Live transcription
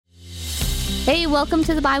Hey, welcome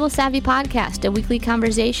to the Bible Savvy Podcast, a weekly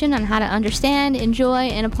conversation on how to understand, enjoy,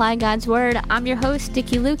 and apply God's Word. I'm your host,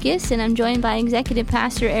 Dickie Lucas, and I'm joined by Executive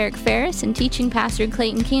Pastor Eric Ferris and Teaching Pastor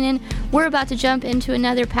Clayton Keenan. We're about to jump into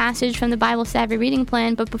another passage from the Bible Savvy reading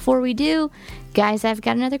plan, but before we do, guys, I've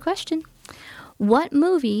got another question. What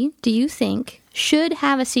movie do you think should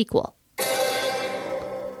have a sequel?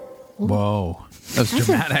 Whoa, that was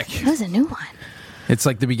dramatic. That was a new one. It's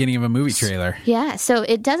like the beginning of a movie trailer. Yeah, so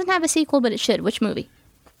it doesn't have a sequel, but it should. Which movie?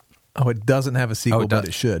 Oh, it doesn't have a sequel, but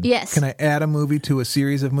it should. Yes. Can I add a movie to a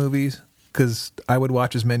series of movies? Because I would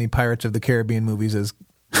watch as many Pirates of the Caribbean movies as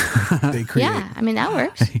they create. Yeah, I mean, that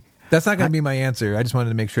works. That's not going to be my answer. I just wanted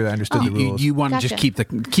to make sure I understood the rules. You want to Gotcha.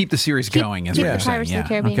 just keep the series going, is keep what the you're saying. Pirates of the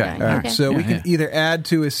Caribbean going. All right, Okay. so we can either add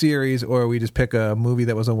to a series or we just pick a movie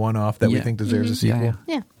that was a one-off that we think deserves a sequel.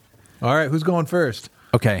 Yeah. All right, who's going first?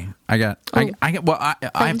 Okay, I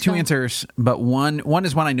have two answers, but one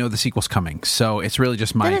is one I know the sequel's coming, so it's really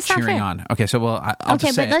just my cheering on. Okay, so I'll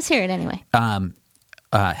just say let's hear it anyway.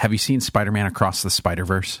 Have you seen Spider-Man Across the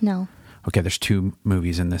Spider-Verse? No. Okay, there's two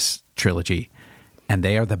movies in this trilogy, and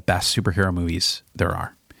they are the best superhero movies there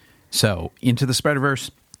are. So, Into the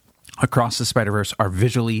Spider-Verse, Across the Spider-Verse are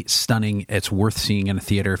visually stunning. It's worth seeing in a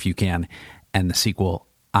theater if you can, and the sequel,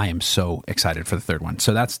 I am so excited for the third one.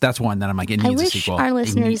 So that's one that I'm like, it needs a sequel. Our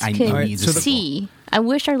listeners could see. I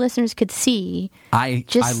wish our listeners could see. I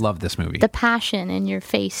love this movie. The passion in your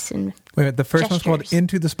face and wait a minute, the first one's called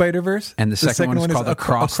Into the Spider-Verse? And the second one is called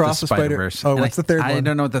Across the Spider-Verse. Oh, what's the third one? I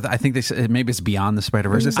don't know. I think they said maybe it's Beyond the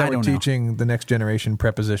Spider-Verse. Or is this I how don't we're know. teaching the next generation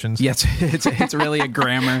prepositions? Yes, it's really a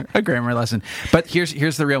grammar lesson. But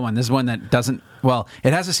here's the real one. This is one that doesn't. Well,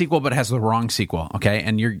 it has a sequel, but it has the wrong sequel. Okay,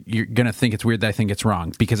 and you're gonna think it's weird that I think it's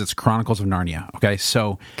wrong because it's Chronicles of Narnia. Okay,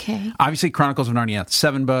 so obviously Chronicles of Narnia,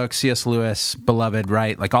 7 books, C.S. Lewis, beloved,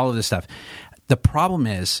 right? Like all of this stuff. The problem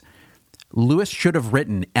is, Lewis should have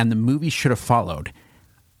written, and the movie should have followed,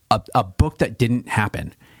 a book that didn't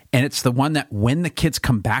happen. And it's the one that when the kids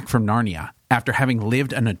come back from Narnia, after having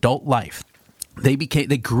lived an adult life, they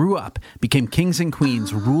grew up, became kings and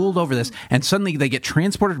queens, ruled over this, and suddenly they get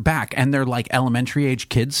transported back, and they're like elementary age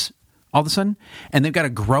kids all of a sudden, and they've got to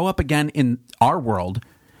grow up again in our world.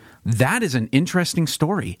 That is an interesting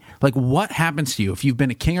story. Like, what happens to you if you've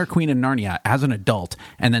been a king or queen in Narnia as an adult,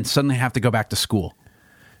 and then suddenly have to go back to school?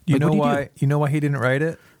 You know why he didn't write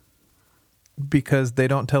it? Because they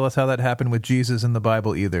don't tell us how that happened with Jesus in the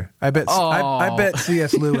Bible either. I bet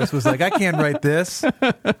C.S. Lewis was like, I can't write this.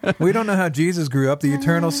 We don't know how Jesus grew up. The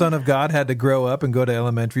eternal Son of God had to grow up and go to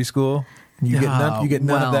elementary school. You get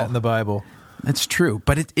none of that in the Bible. That's true,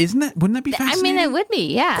 but wouldn't that be fascinating? I mean, it would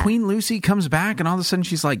be, yeah. Queen Lucy comes back, and all of a sudden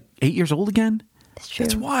she's like 8 years old again. That's true.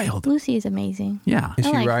 It's wild. Lucy is amazing. Yeah. Is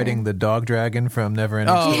she riding the dog dragon from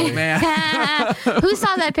Neverending Story? Oh, man. Who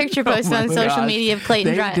saw that picture posted on social media of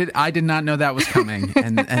Clayton driving? I did not know that was coming.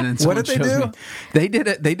 And then what did they do? They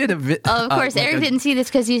did a Oh, of course. Eric didn't see this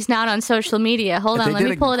because he's not on social media. Hold on, let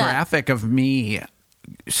me pull it up. They did a graphic of me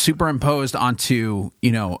superimposed onto,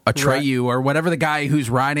 Atreyu or whatever the guy who's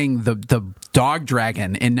riding the dog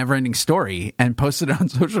dragon in Neverending Story, and posted it on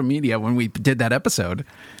social media when we did that episode.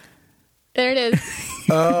 There it is.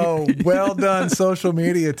 Oh, well done, social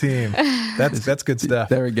media team. That's good stuff.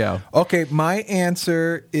 There we go. Okay, my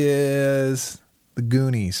answer is The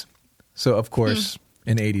Goonies. So, of course,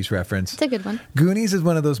 an 80s reference. It's a good one. Goonies is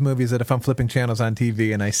one of those movies that if I'm flipping channels on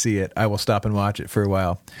TV and I see it, I will stop and watch it for a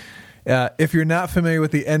while. If you're not familiar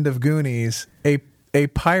with the end of Goonies, a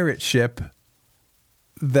pirate ship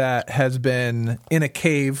that has been in a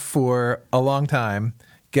cave for a long time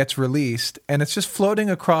gets released, and it's just floating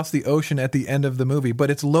across the ocean at the end of the movie, but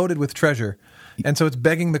it's loaded with treasure. And so it's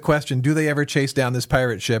begging the question, do they ever chase down this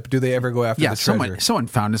pirate ship? Do they ever go after the treasure? Someone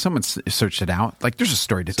found it. Someone searched it out. Like, there's a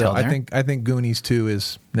story to tell there. I think Goonies 2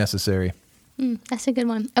 is necessary. That's a good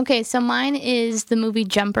one. Okay, so mine is the movie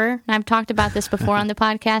Jumper. And I've talked about this before on the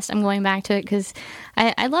podcast. I'm going back to it because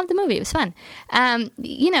I love the movie. It was fun.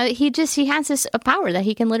 He has this power that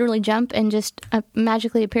he can literally jump and just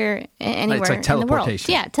magically appear anywhere it's like in the world.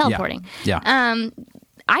 teleportation. Yeah, teleporting. Yeah.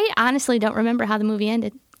 I honestly don't remember how the movie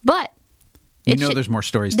ended, but there's more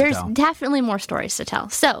stories to tell. There's definitely more stories to tell.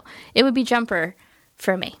 So it would be Jumper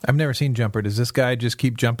for me. I've never seen Jumper. Does this guy just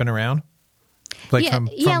keep jumping around? Like from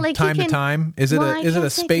time to time? Is it a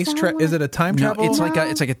space is it a time travel? It's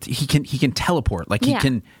like he can teleport. Like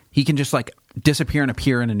he can just like disappear and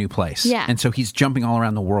appear in a new place. Yeah. And so he's jumping all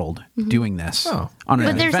around the world doing this on an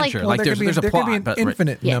adventure. There's a plot, an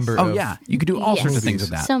infinite number. You could do all sorts of things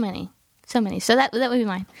with that. So many. So that would be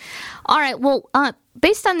mine. All right. Well,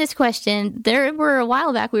 based on this question, there were a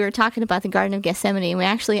while back we were talking about the Garden of Gethsemane, and we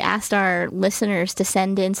actually asked our listeners to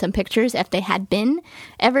send in some pictures if they had been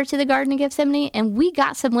ever to the Garden of Gethsemane, and we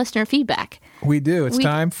got some listener feedback. We do. It's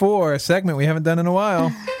time for a segment we haven't done in a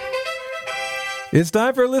while. It's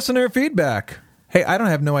time for listener feedback. Hey, I don't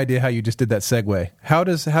have no idea how you just did that segue. How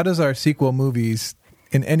does our sequel movies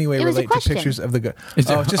in any way relate to pictures of the...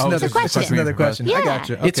 another question. Yeah. I got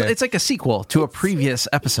you. Okay. It's like a sequel to a previous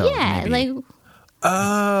episode. Yeah, maybe. like...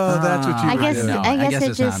 That's what you I guess, were doing. I guess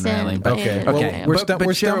it's it just... not really, but- Okay. Okay. We're But share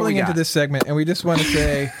what stumbling we into got. this segment, and we just want to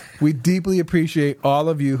say we deeply appreciate all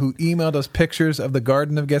of you who emailed us pictures of the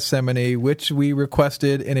Garden of Gethsemane, which we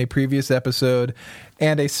requested in a previous episode,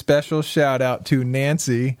 and a special shout out to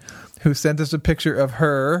Nancy, who sent us a picture of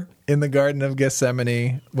her in the Garden of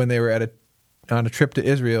Gethsemane when they were on a trip to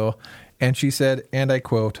Israel, and she said, and I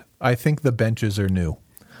quote, "I think the benches are new."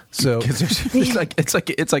 So Because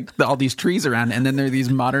it's like all these trees around, and then there are these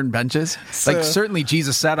modern benches. Like certainly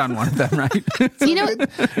Jesus sat on one of them, right? You know,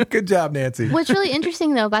 good job, Nancy. what's really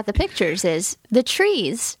interesting, though, about the pictures is the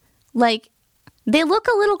trees, like, they look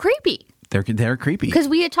a little creepy. They're creepy. Because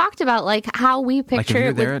we had talked about, like, how we picture... Like if you're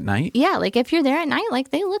it there with- at night? Yeah, like, if you're there at night, like,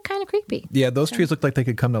 they look kind of creepy. Yeah, those trees look like they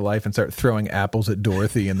could come to life and start throwing apples at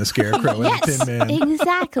Dorothy and the Scarecrow and the Yes, Tin Man.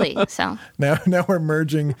 exactly. So, Now we're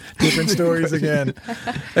merging different stories again.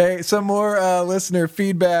 Hey, some more listener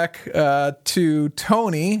feedback to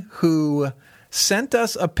Tony, who sent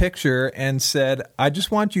us a picture and said, "I just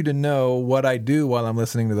want you to know what I do while I'm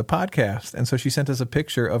listening to the podcast." And so she sent us a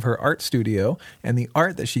picture of her art studio and the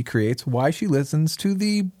art that she creates while she listens to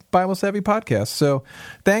the Bible Savvy podcast. So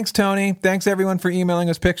thanks, Tony. Thanks, everyone, for emailing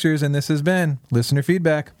us pictures. And this has been listener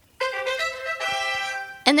feedback.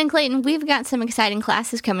 and then Clayton, we've got some exciting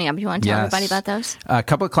classes coming up. You want to tell everybody about those? A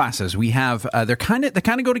couple of classes we have. They kind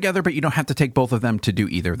of go together, but you don't have to take both of them to do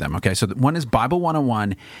either of them. Okay, so one is Bible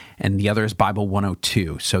 101, and the other is Bible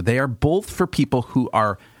 102. So they are both for people who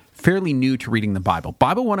are fairly new to reading the Bible.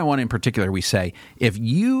 Bible 101 in particular, we say, if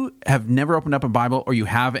you have never opened up a Bible, or you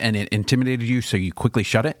have and it intimidated you, so you quickly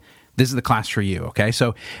shut it, this is the class for you. Okay,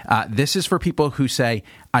 so this is for people who say,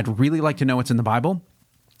 "I'd really like to know what's in the Bible,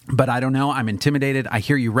 but I don't know, I'm intimidated. I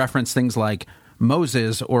hear you reference things like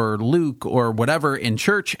Moses or Luke or whatever in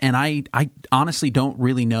church, and I honestly don't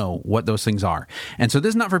really know what those things are." And so this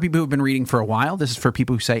is not for people who have been reading for a while. This is for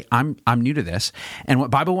people who say, I'm new to this. And what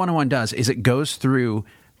Bible 101 does is it goes through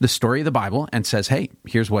the story of the Bible and says, hey,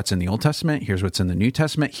 here's what's in the Old Testament, here's what's in the New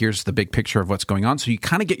Testament, here's the big picture of what's going on. So you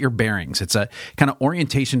kind of get your bearings. It's a kind of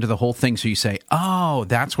orientation to the whole thing. So you say, oh,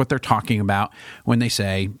 that's what they're talking about when they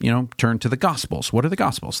say, turn to the Gospels. What are the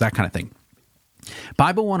Gospels? That kind of thing.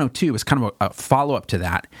 Bible 102 is kind of a follow-up to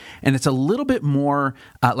that, and it's a little bit more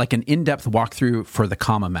like an in-depth walkthrough for the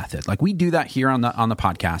comma method. Like we do that here on the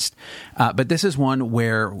podcast, but this is one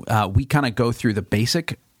where we kind of go through the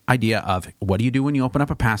basic idea of what do you do when you open up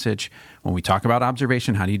a passage. When we talk about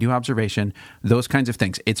observation, how do you do observation? Those kinds of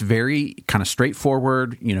things. It's very kind of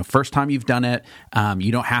straightforward. First time you've done it,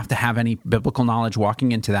 you don't have to have any biblical knowledge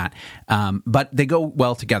walking into that, but they go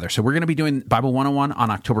well together. So we're going to be doing Bible 101 on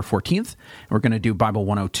October 14th. We're going to do Bible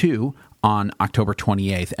 102 on October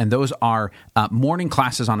 28th. And those are morning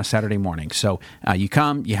classes on a Saturday morning. So you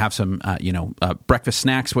come, you have some breakfast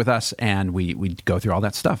snacks with us, and we go through all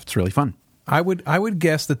that stuff. It's really fun. I would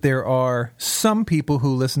guess that there are some people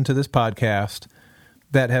who listen to this podcast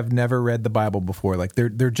that have never read the Bible before. Like they're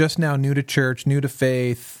just now new to church, new to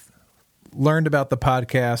faith, learned about the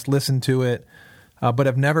podcast, listened to it, but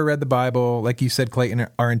have never read the Bible. Like you said, Clayton,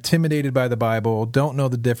 are intimidated by the Bible, don't know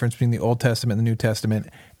the difference between the Old Testament and the New Testament,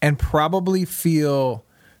 and probably feel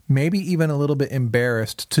maybe even a little bit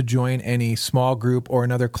embarrassed to join any small group or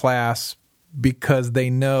another class because they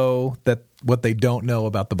know that what they don't know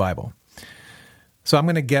about the Bible. So I'm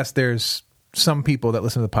going to guess there's some people that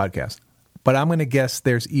listen to the podcast, but I'm going to guess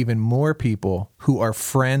there's even more people who are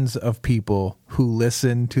friends of people who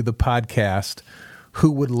listen to the podcast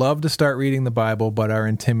who would love to start reading the Bible but are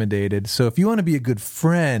intimidated. So if you want to be a good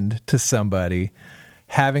friend to somebody,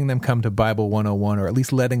 having them come to Bible 101 or at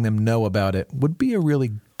least letting them know about it would be a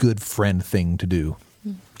really good friend thing to do.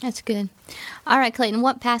 That's good. All right, Clayton,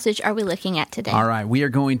 what passage are we looking at today? All right, we are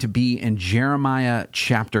going to be in Jeremiah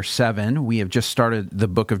chapter 7. We have just started the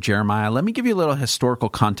book of Jeremiah. Let me give you a little historical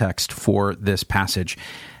context for this passage.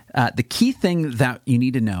 The key thing that you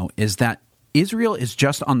need to know is that Israel is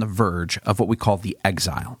just on the verge of what we call the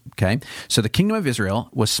exile, okay? So the kingdom of Israel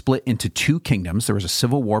was split into two kingdoms. There was a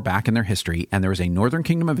civil war back in their history, and there was a northern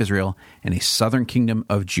kingdom of Israel and a southern kingdom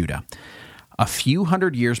of Judah. A few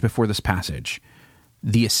hundred years before this passage,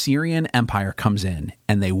 the Assyrian Empire comes in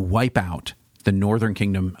and they wipe out the northern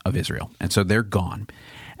kingdom of Israel. And so they're gone.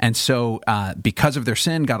 And so because of their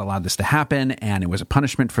sin, God allowed this to happen, and it was a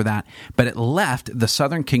punishment for that. But it left the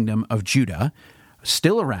southern kingdom of Judah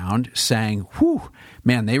still around, saying, whew,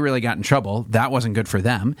 man, they really got in trouble. That wasn't good for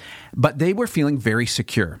them. But they were feeling very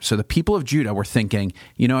secure. So the people of Judah were thinking,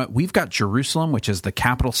 you know what, we've got Jerusalem, which is the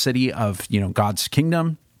capital city of, God's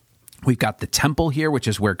kingdom. We've got the temple here, which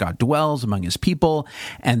is where God dwells among his people.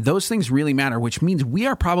 And those things really matter, which means we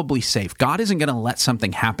are probably safe. God isn't going to let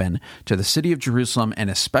something happen to the city of Jerusalem, and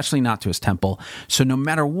especially not to his temple. So no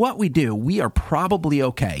matter what we do, we are probably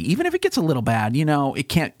okay. Even if it gets a little bad,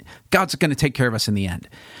 God's going to take care of us in the end.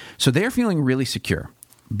 So they're feeling really secure.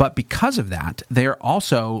 But because of that, they're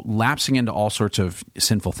also lapsing into all sorts of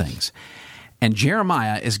sinful things. And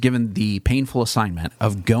Jeremiah is given the painful assignment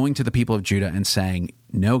of going to the people of Judah and saying,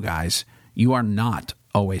 no, guys, you are not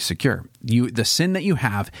always secure. The sin that you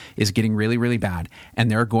have is getting really, really bad,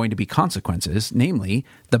 and there are going to be consequences. Namely,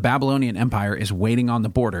 the Babylonian Empire is waiting on the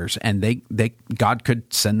borders, and God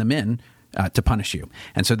could send them in to punish you.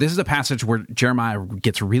 And so this is a passage where Jeremiah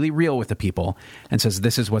gets really real with the people and says,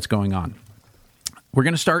 this is what's going on. We're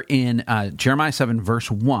going to start in Jeremiah 7,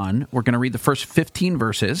 verse 1. We're going to read the first 15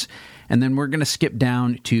 verses, and then we're going to skip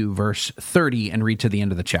down to verse 30 and read to the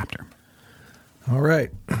end of the chapter. All right.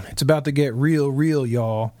 It's about to get real,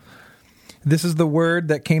 y'all. This is the word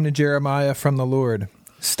that came to Jeremiah from the Lord.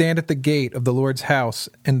 Stand at the gate of the Lord's house,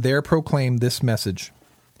 and there proclaim this message.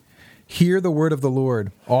 Hear the word of the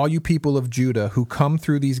Lord, all you people of Judah who come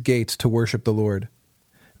through these gates to worship the Lord.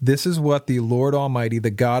 This is what the Lord Almighty, the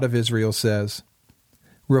God of Israel, says.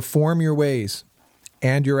 Reform your ways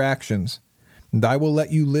and your actions, and I will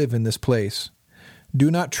let you live in this place. Do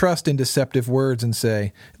not trust in deceptive words and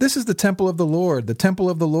say, this is the temple of the Lord, the temple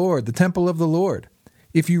of the Lord, the temple of the Lord.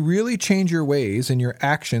 If you really change your ways and your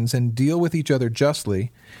actions and deal with each other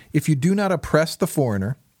justly, if you do not oppress the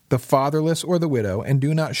foreigner, the fatherless or the widow, and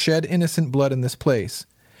do not shed innocent blood in this place,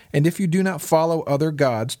 and if you do not follow other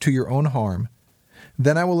gods to your own harm,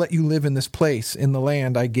 then I will let you live in this place, in the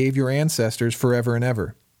land I gave your ancestors forever and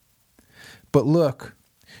ever. But look,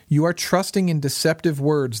 you are trusting in deceptive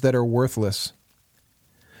words that are worthless.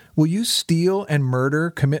 Will you steal and murder,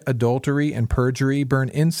 commit adultery and perjury, burn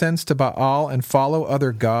incense to Baal, and follow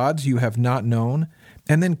other gods you have not known,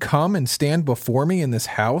 and then come and stand before me in this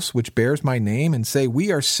house which bears my name and say,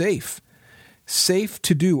 we are safe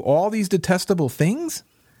to do all these detestable things?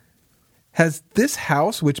 Has this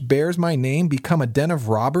house which bears my name become a den of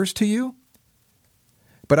robbers to you?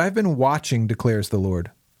 But I've been watching, declares the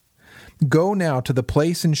Lord. Go now to the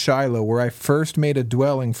place in Shiloh where I first made a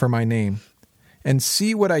dwelling for my name, and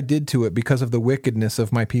see what I did to it because of the wickedness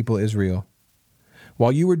of my people Israel.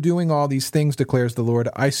 While you were doing all these things, declares the Lord,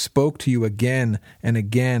 I spoke to you again and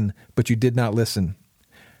again, but you did not listen.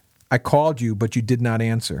 I called you, but you did not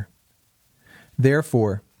answer.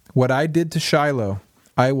 Therefore, what I did to Shiloh,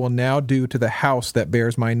 I will now do to the house that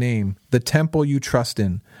bears my name, the temple you trust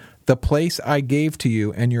in, the place I gave to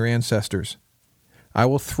you and your ancestors. I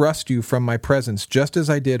will thrust you from my presence, just as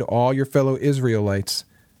I did all your fellow Israelites,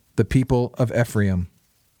 the people of Ephraim.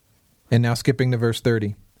 And now skipping to verse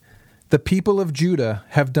 30. The people of Judah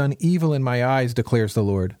have done evil in my eyes, declares the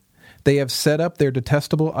Lord. They have set up their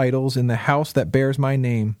detestable idols in the house that bears my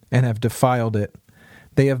name, and have defiled it.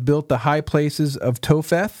 They have built the high places of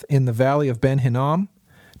Topheth in the valley of Ben-Hinnom,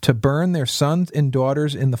 to burn their sons and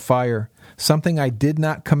daughters in the fire, something I did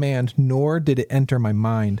not command, nor did it enter my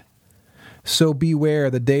mind. So beware,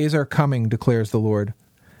 the days are coming, declares the Lord,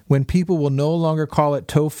 when people will no longer call it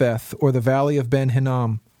Topheth or the valley of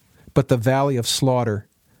Ben-Hinnom, but the valley of slaughter,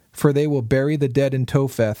 for they will bury the dead in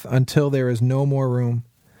Topheth until there is no more room.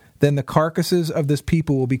 Then the carcasses of this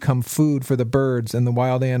people will become food for the birds and the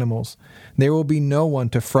wild animals. There will be no one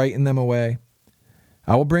to frighten them away.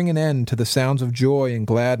 I will bring an end to the sounds of joy and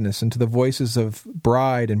gladness, and to the voices of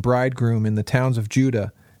bride and bridegroom in the towns of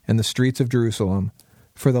Judah and the streets of Jerusalem,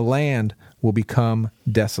 for the land will become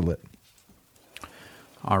desolate.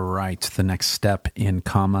 All right, the next step in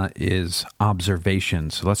comma is observation.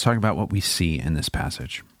 So let's talk about what we see in this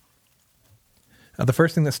passage. The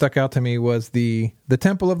first thing that stuck out to me was the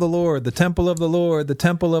temple of the Lord, the temple of the Lord, the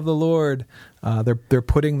temple of the Lord. They're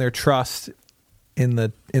putting their trust in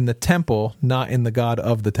the temple, not in the God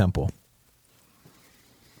of the temple.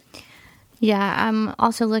 Yeah, I'm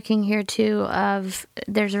also looking here too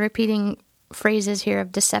there's repeating phrases here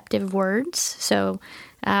of deceptive words. So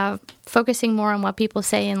focusing more on what people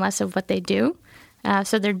say and less of what they do.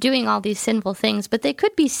 So they're doing all these sinful things, but they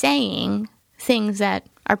could be saying things that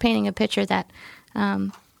are painting a picture that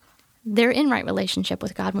they're in right relationship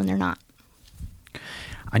with God when they're not.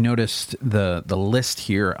 I noticed the list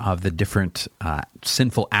here of the different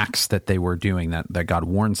sinful acts that they were doing that God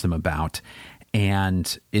warns them about.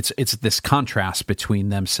 And it's this contrast between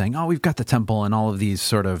them saying, oh, we've got the temple and all of these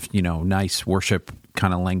sort of, nice worship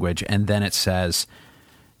kind of language. And then it says,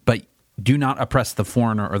 but do not oppress the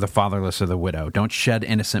foreigner or the fatherless or the widow. Don't shed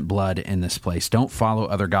innocent blood in this place. Don't follow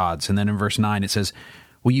other gods. And then in verse 9, it says,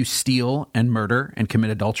 will you steal and murder and commit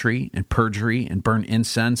adultery and perjury and burn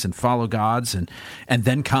incense and follow gods and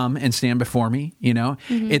then come and stand before me?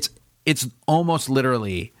 Mm-hmm. It's almost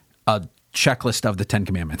literally a checklist of the 10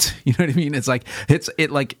 Commandments. You know what I mean? It's like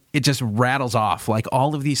it just rattles off like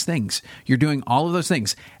all of these things. You're doing all of those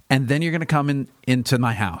things, and then you're going to come into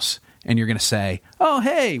my house and you're going to say, "Oh,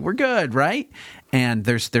 hey, we're good, right?" And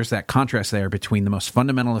there's that contrast there between the most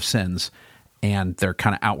fundamental of sins and their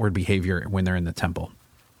kind of outward behavior when they're in the temple.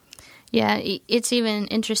 Yeah, it's even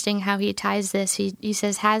interesting how he ties this. He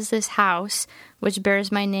says, has this house, which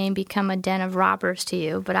bears my name, become a den of robbers to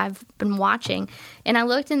you? But I've been watching, and I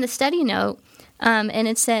looked in the study note, and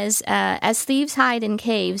it says, as thieves hide in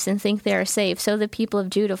caves and think they are safe, so the people of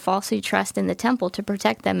Judah falsely trust in the temple to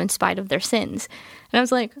protect them in spite of their sins. And I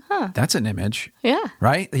was like, huh. That's an image. Yeah.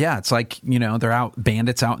 Right? Yeah, it's like, they're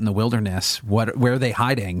bandits out in the wilderness. Where are they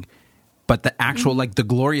hiding? But the actual, the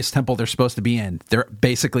glorious temple they're supposed to be in, they're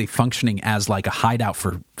basically functioning as like a hideout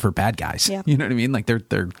for bad guys. Yep. You know what I mean? Like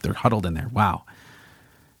they're huddled in there. Wow.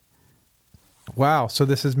 Wow. So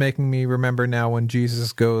this is making me remember now when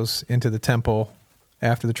Jesus goes into the temple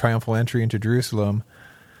after the triumphal entry into Jerusalem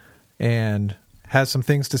and has some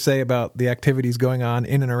things to say about the activities going on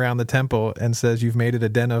in and around the temple and says, you've made it a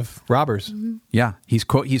den of robbers. Mm-hmm. Yeah. He's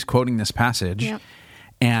quoting this passage. Yep.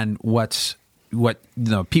 And what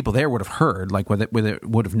the people there would have heard, like what it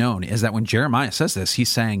would have known, is that when Jeremiah says this, he's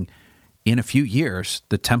saying, in a few years,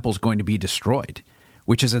 the temple's going to be destroyed,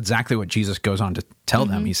 which is exactly what Jesus goes on to tell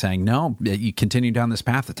them. He's saying, no, you continue down this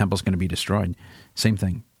path, the temple's going to be destroyed. Same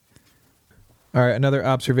thing. All right, another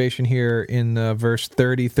observation here in verse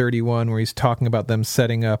 30, 31, where he's talking about them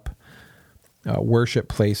setting up worship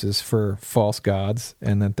places for false gods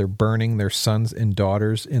and that they're burning their sons and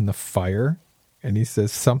daughters in the fire. And he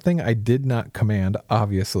says, something I did not command,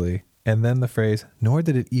 obviously. And then the phrase, nor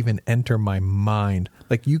did it even enter my mind.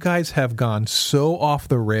 Like, you guys have gone so off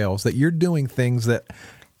the rails that you're doing things that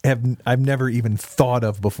I've never even thought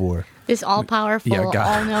of before. This all-powerful,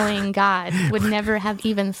 all-knowing God would never have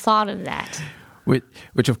even thought of that.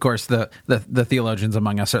 Which of course, the theologians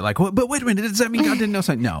among us are like, well, but wait a minute, does that mean God didn't know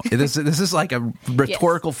something? No, this is like a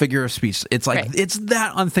rhetorical figure of speech. It's like, It's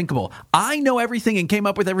that unthinkable. I know everything and came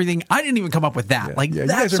up with everything. I didn't even come up with that. Yeah. You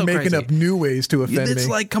guys are so making up new ways to offend me. It's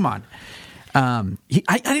like, come on. I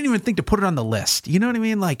didn't even think to put it on the list. You know what I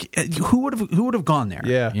mean? Like, who would have gone there?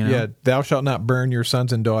 Yeah, yeah. Thou shalt not burn your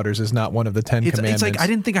sons and daughters is not one of the 10 commandments. It's like, I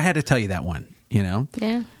didn't think I had to tell you that one. Yeah,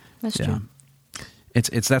 that's true.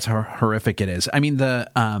 That's how horrific it is. I mean, the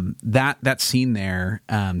that scene there,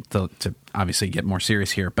 to obviously get more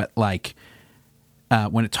serious here, but like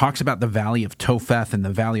when it talks about the valley of Topheth and the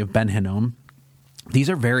valley of Ben Hinnom, these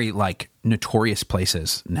are very like notorious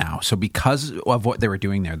places now. So because of what they were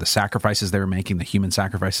doing there, the sacrifices they were making, the human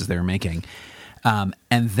sacrifices they were making, and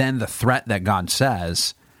then the threat that God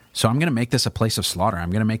says, so I'm going to make this a place of slaughter. I'm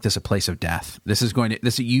going to make this a place of death.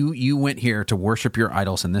 You went here to worship your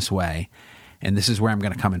idols in this way. And this is where I'm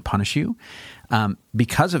going to come and punish you.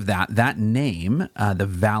 Because of that name, the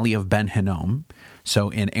Valley of Ben Hinnom,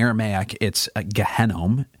 so in Aramaic, it's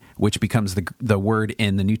Gehennom, which becomes the word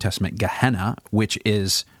in the New Testament, Gehenna, which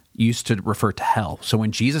is used to refer to hell. So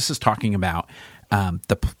when Jesus is talking about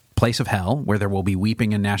the place of hell, where there will be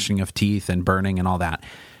weeping and gnashing of teeth and burning and all that,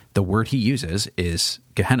 the word he uses is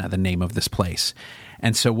Gehenna, the name of this place.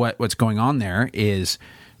 And so what's going on there is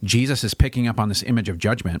Jesus is picking up on this image of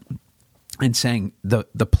judgment and saying the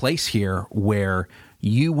place here where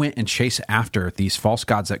you went and chased after these false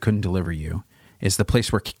gods that couldn't deliver you is the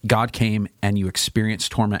place where God came and you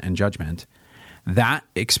experienced torment and judgment. That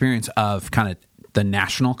experience of kind of the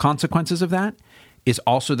national consequences of that is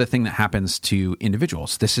also the thing that happens to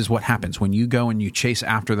individuals. This is what happens when you go and you chase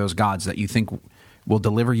after those gods that you think will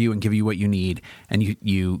deliver you and give you what you need, and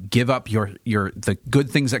you give up the good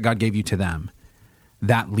things that God gave you to them.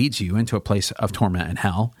 That leads you into a place of torment and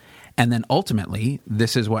hell. And then ultimately,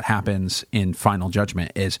 this is what happens in final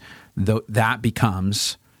judgment, is that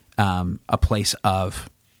becomes a place of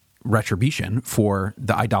retribution for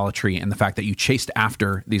the idolatry and the fact that you chased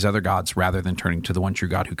after these other gods rather than turning to the one true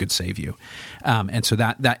God who could save you. And so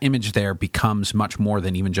that image there becomes much more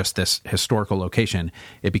than even just this historical location.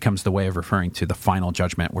 It becomes the way of referring to the final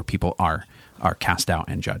judgment where people are cast out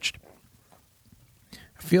and judged.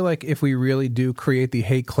 I feel like if we really do create the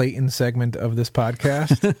Hey Clayton segment of this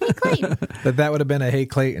podcast, Hey, Clayton. that would have been a Hey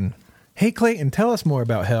Clayton. Hey Clayton, tell us more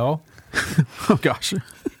about hell. Oh, gosh.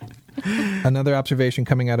 Another observation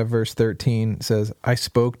coming out of verse 13 says, I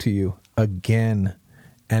spoke to you again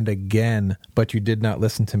and again, but you did not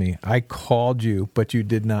listen to me. I called you, but you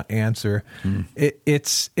did not answer.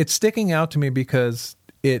 It's sticking out to me because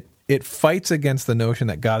it fights against the notion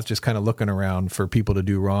that God's just kind of looking around for people to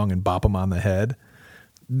do wrong and bop them on the head.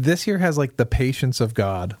 This here has like the patience of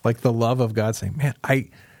God, like the love of God saying, man,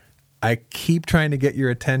 I keep trying to get your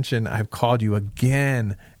attention. I've called you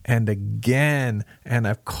again and again, and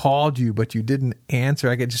I've called you, but you didn't answer.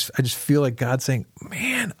 I just feel like God saying,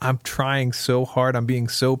 man, I'm trying so hard. I'm being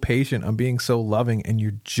so patient. I'm being so loving, and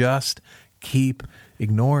you just keep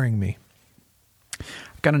ignoring me.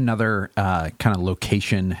 Got another kind of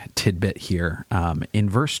location tidbit here. In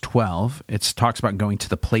verse 12, it talks about going to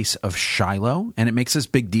the place of Shiloh, and it makes this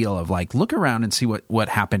big deal of like, look around and see what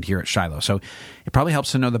happened here at Shiloh. So it probably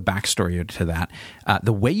helps to know the backstory to that.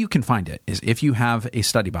 The way you can find it is if you have a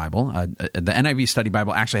study Bible. The NIV study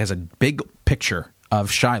Bible actually has a big picture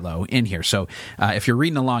of Shiloh in here. So if you're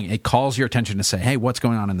reading along, it calls your attention to say, hey, what's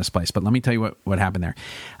going on in this place? But let me tell you what happened there.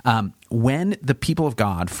 When the people of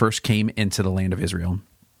God first came into the land of Israel,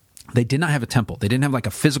 they did not have a temple. They didn't have like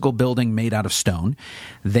a physical building made out of stone.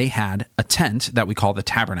 They had a tent that we call the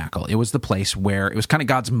tabernacle. It was the place where it was kind of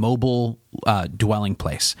God's mobile dwelling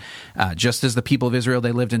place. Just as the people of Israel,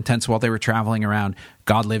 they lived in tents while they were traveling around.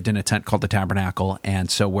 God lived in a tent called the tabernacle. And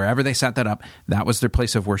so wherever they set that up, that was their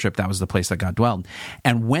place of worship. That was the place that God dwelled.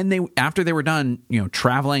 And after they were done,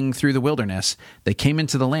 traveling through the wilderness, they came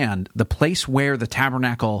into the land. The place where the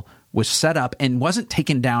tabernacle was set up and wasn't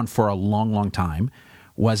taken down for a long, long time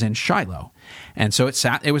was in Shiloh. And so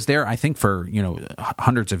it was there, I think, for,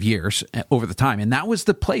 hundreds of years over the time. And that was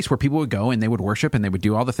the place where people would go and they would worship and they would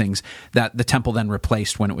do all the things that the temple then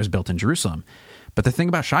replaced when it was built in Jerusalem. But the thing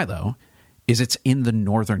about Shiloh is it's in the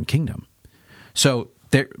northern kingdom. So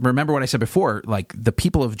remember what I said before, like the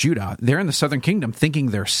people of Judah, they're in the southern kingdom thinking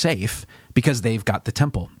they're safe because they've got the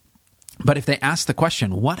temple. But if they ask the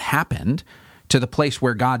question, what happened to the place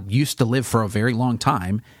where God used to live for a very long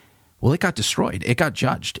time? Well, it got destroyed. It got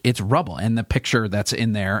judged. It's rubble. And the picture that's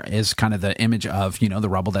in there is kind of the image of, the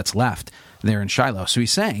rubble that's left there in Shiloh. So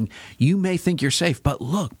he's saying, you may think you're safe, but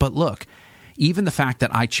look, even the fact that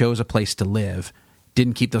I chose a place to live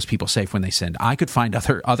didn't keep those people safe when they sinned. I could find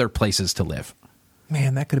other places to live.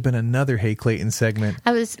 Man, that could have been another Hey Clayton segment.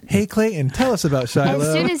 Hey Clayton, tell us about Shiloh.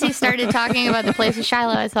 As soon as he started talking about the place of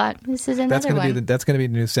Shiloh, I thought, this is another one. That's going to be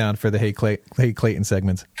the new sound for the Hey Clayton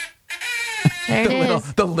segments. There it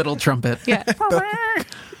is. The little trumpet. Yeah.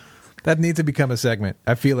 That needs to become a segment.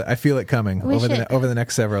 I feel it coming over the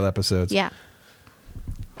next several episodes. Yeah.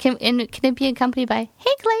 Can it be accompanied by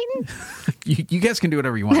Hey Clayton? You guys can do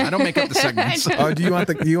whatever you want. I don't make up the segments. Oh, do you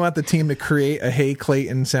want the team to create a Hey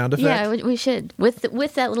Clayton sound effect? Yeah, we should with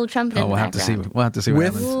that little trumpet in the background. We'll have to see what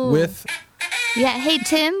happens. With yeah. Hey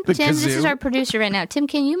Tim, this is our producer right now. Tim,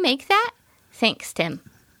 can you make that? Thanks, Tim.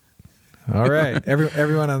 All right.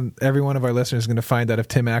 Every one of our listeners is going to find out if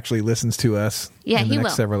Tim actually listens to us in the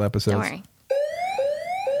next several episodes. Don't worry.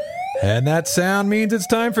 And that sound means it's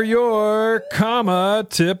time for your comma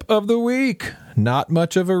tip of the week. Not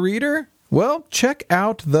much of a reader? Well, check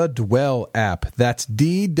out the Dwell app. That's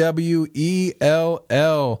DWELL.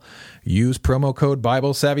 Use promo code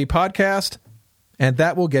Bible Savvy Podcast, and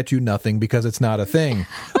that will get you nothing because it's not a thing.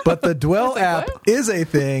 But the Dwell app is a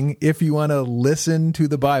thing if you want to listen to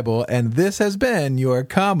the Bible, and this has been your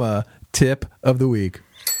comma tip of the week.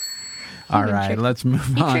 All right, let's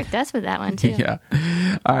move on. You tricked us with that one, too. Yeah.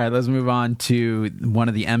 All right, let's move on to one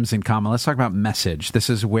of the M's in comma. Let's talk about message. This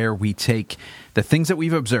is where we take the things that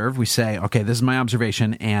we've observed. We say, okay, this is my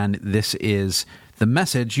observation, and this is the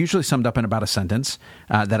message, usually summed up in about a sentence,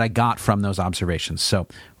 that I got from those observations. So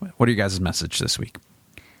what are your guys' message this week?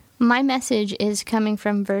 My message is coming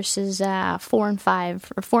from verses 4 and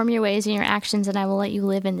 5. Reform your ways and your actions, and I will let you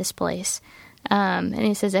live in this place. And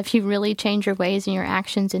he says, if you really change your ways and your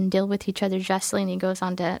actions and deal with each other justly, and he goes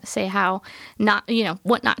on to say how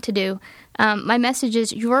what not to do. My message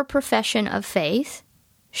is your profession of faith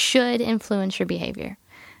should influence your behavior.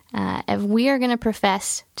 If we are going to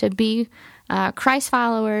profess to be Christ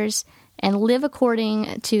followers and live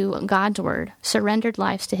according to God's word, surrendered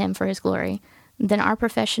lives to him for his glory, then our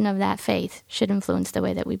profession of that faith should influence the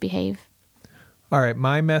way that we behave. All right,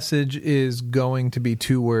 my message is going to be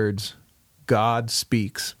 2 words. God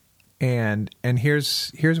speaks. And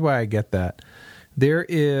here's why I get that. There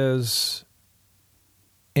is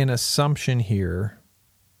an assumption here.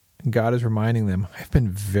 God is reminding them, I've been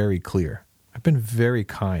very clear. I've been very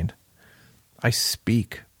kind. I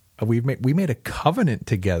speak. We made a covenant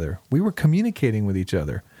together. We were communicating with each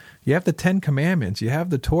other. You have the 10 Commandments. You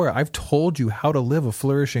have the Torah. I've told you how to live a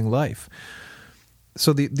flourishing life.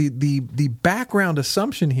 So the background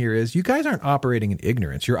assumption here is you guys aren't operating in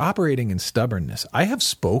ignorance. You're operating in stubbornness. I have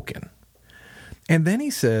spoken. And then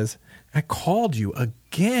he says, I called you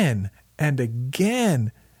again and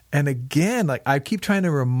again and again. Like, I keep trying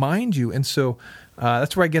to remind you. And so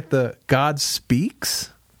that's where I get the God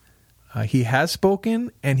speaks. He has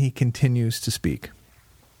spoken and he continues to speak.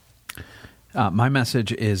 My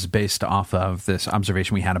message is based off of this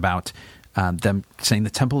observation we had about them saying the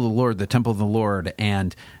temple of the Lord,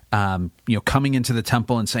 and coming into the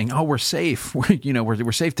temple and saying, "Oh, we're safe.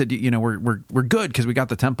 We're safe to we're good because we got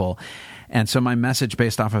the temple." And so my message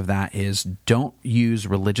based off of that is, don't use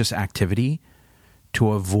religious activity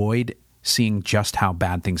to avoid seeing just how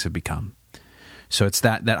bad things have become. So it's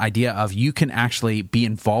that idea of you can actually be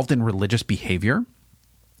involved in religious behavior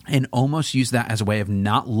and almost use that as a way of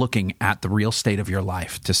not looking at the real state of your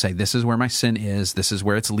life to say, this is where my sin is, this is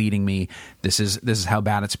where it's leading me, this is how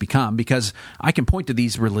bad it's become, because I can point to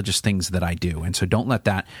these religious things that I do. And so don't let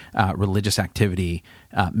that religious activity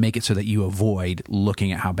make it so that you avoid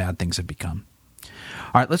looking at how bad things have become.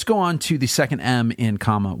 All right, let's go on to the second M in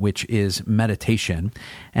comma, which is meditation.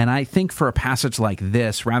 And I think for a passage like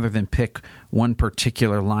this, rather than pick one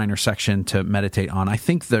particular line or section to meditate on, I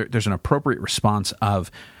think there's an appropriate response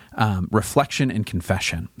of reflection and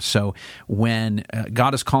confession. So when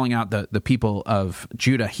God is calling out the people of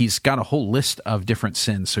Judah, he's got a whole list of different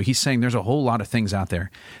sins. So he's saying there's a whole lot of things out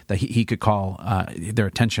there that he could call their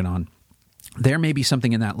attention on. There may be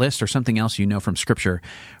something in that list or something else from Scripture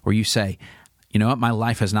where you say, you know what, my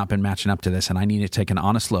life has not been matching up to this, and I need to take an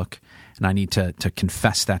honest look, and I need to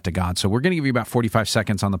confess that to God. So we're going to give you about 45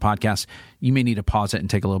 seconds on the podcast. You may need to pause it and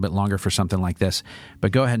take a little bit longer for something like this,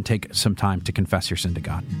 but go ahead and take some time to confess your sin to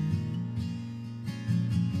God.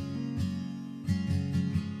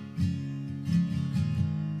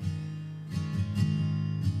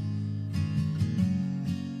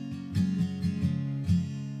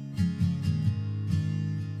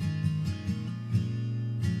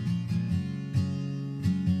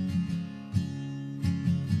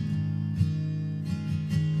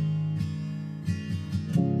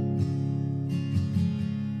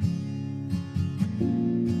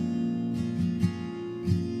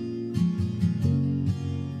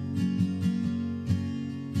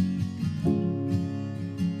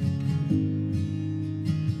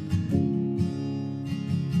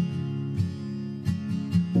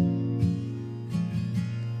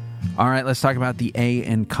 All right, let's talk about the A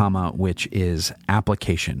in comma, which is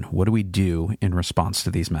application. What do we do in response to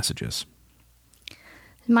these messages?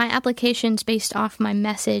 My applications based off my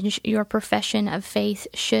message, your profession of faith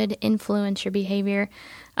should influence your behavior.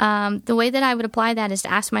 The way that I would apply that is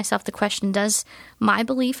to ask myself the question, does my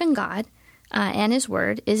belief in God and His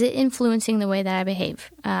Word, is it influencing the way that I behave?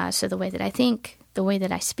 So the way that I think, the way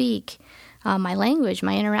that I speak, my language,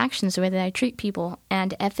 my interactions, the way that I treat people.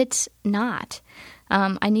 And if it's not,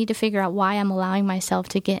 I need to figure out why I'm allowing myself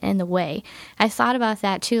to get in the way. I thought about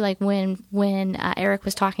that too, like when Eric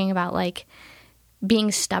was talking about like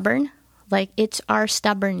being stubborn. Like, it's our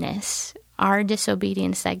stubbornness, our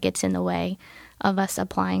disobedience that gets in the way of us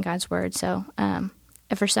applying God's Word. So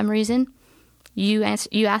if for some reason you ask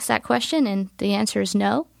that question and the answer is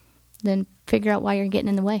no, then figure out why you're getting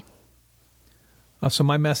in the way. So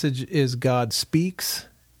my message is God speaks.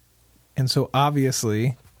 And so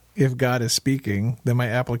obviously, if God is speaking, then my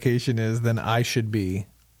application is then I should be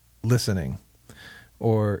listening.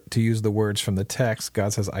 Or to use the words from the text,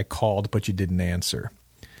 God says, I called, but you didn't answer.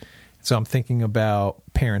 So I'm thinking about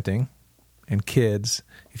parenting and kids.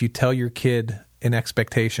 If you tell your kid an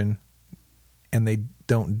expectation and they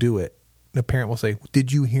don't do it, the parent will say,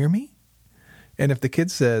 did you hear me? And if the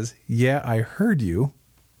kid says, yeah, I heard you,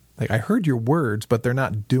 like I heard your words, but they're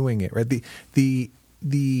not doing it, right?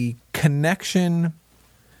 The connection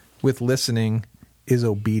with listening is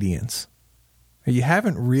obedience. You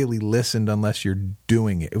haven't really listened unless you're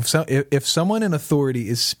doing it. If someone in authority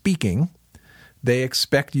is speaking, they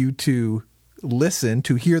expect you to listen,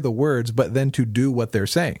 to hear the words, but then to do what they're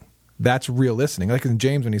saying. That's real listening. Like in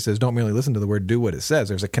James when he says, don't merely listen to the word, do what it says.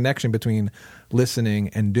 There's a connection between listening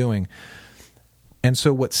and doing. And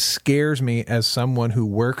so what scares me as someone who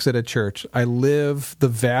works at a church, I live the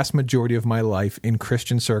vast majority of my life in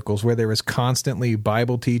Christian circles where there is constantly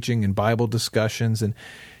Bible teaching and Bible discussions, and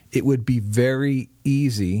it would be very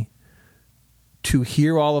easy to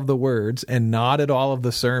hear all of the words and nod at all of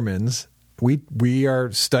the sermons We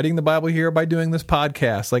are studying the Bible here by doing this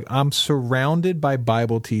podcast. Like, I'm surrounded by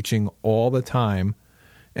Bible teaching all the time.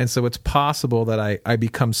 And so it's possible that I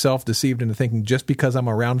become self-deceived into thinking just because I'm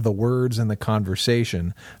around the words and the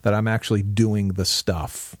conversation that I'm actually doing the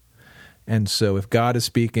stuff. And so if God is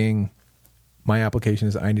speaking, my application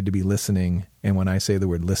is I need to be listening. And when I say the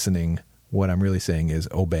word listening, what I'm really saying is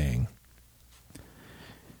obeying.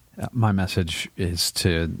 My message is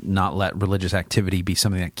to not let religious activity be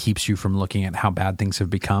something that keeps you from looking at how bad things have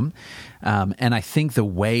become. And I think the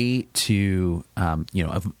way to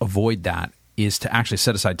avoid that is to actually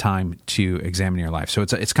set aside time to examine your life. So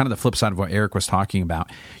it's kind of the flip side of what Eric was talking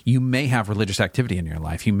about. You may have religious activity in your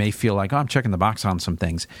life. You may feel like, oh, I'm checking the box on some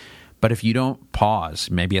things. But if you don't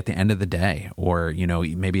pause, maybe at the end of the day, or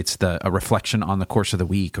maybe it's a reflection on the course of the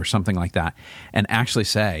week or something like that, and actually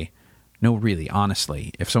say, no, really,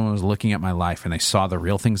 honestly, if someone was looking at my life and they saw the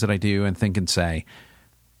real things that I do and think and say,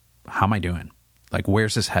 how am I doing? Like,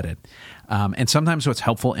 where's this headed? And sometimes what's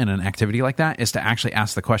helpful in an activity like that is to actually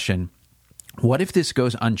ask the question, what if this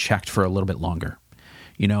goes unchecked for a little bit longer?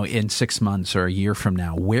 In 6 months or a year from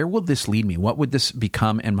now, where will this lead me? What would this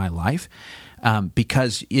become in my life?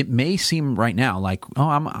 Because it may seem right now like,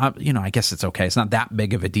 I guess it's okay. It's not that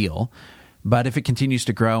big of a deal. But if it continues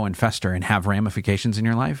to grow and fester and have ramifications in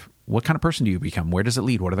your life, what kind of person do you become? Where does it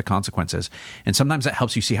lead? What are the consequences? And sometimes that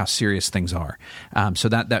helps you see how serious things are. So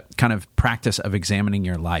that kind of practice of examining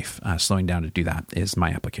your life, slowing down to do that, is my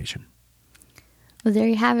application. Well, there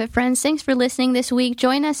you have it, friends. Thanks for listening this week.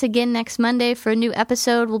 Join us again next Monday for a new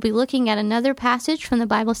episode. We'll be looking at another passage from the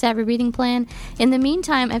Bible Savvy Reading Plan. In the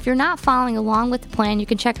meantime, if you're not following along with the plan, you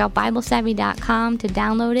can check out BibleSavvy.com to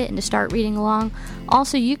download it and to start reading along.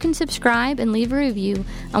 Also, you can subscribe and leave a review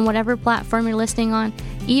on whatever platform you're listening on.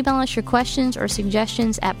 Email us your questions or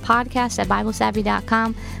suggestions at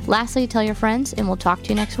podcast@BibleSavvy.com. Lastly, tell your friends, and we'll talk to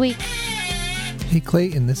you next week. Hey,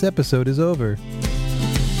 Clayton, this episode is over.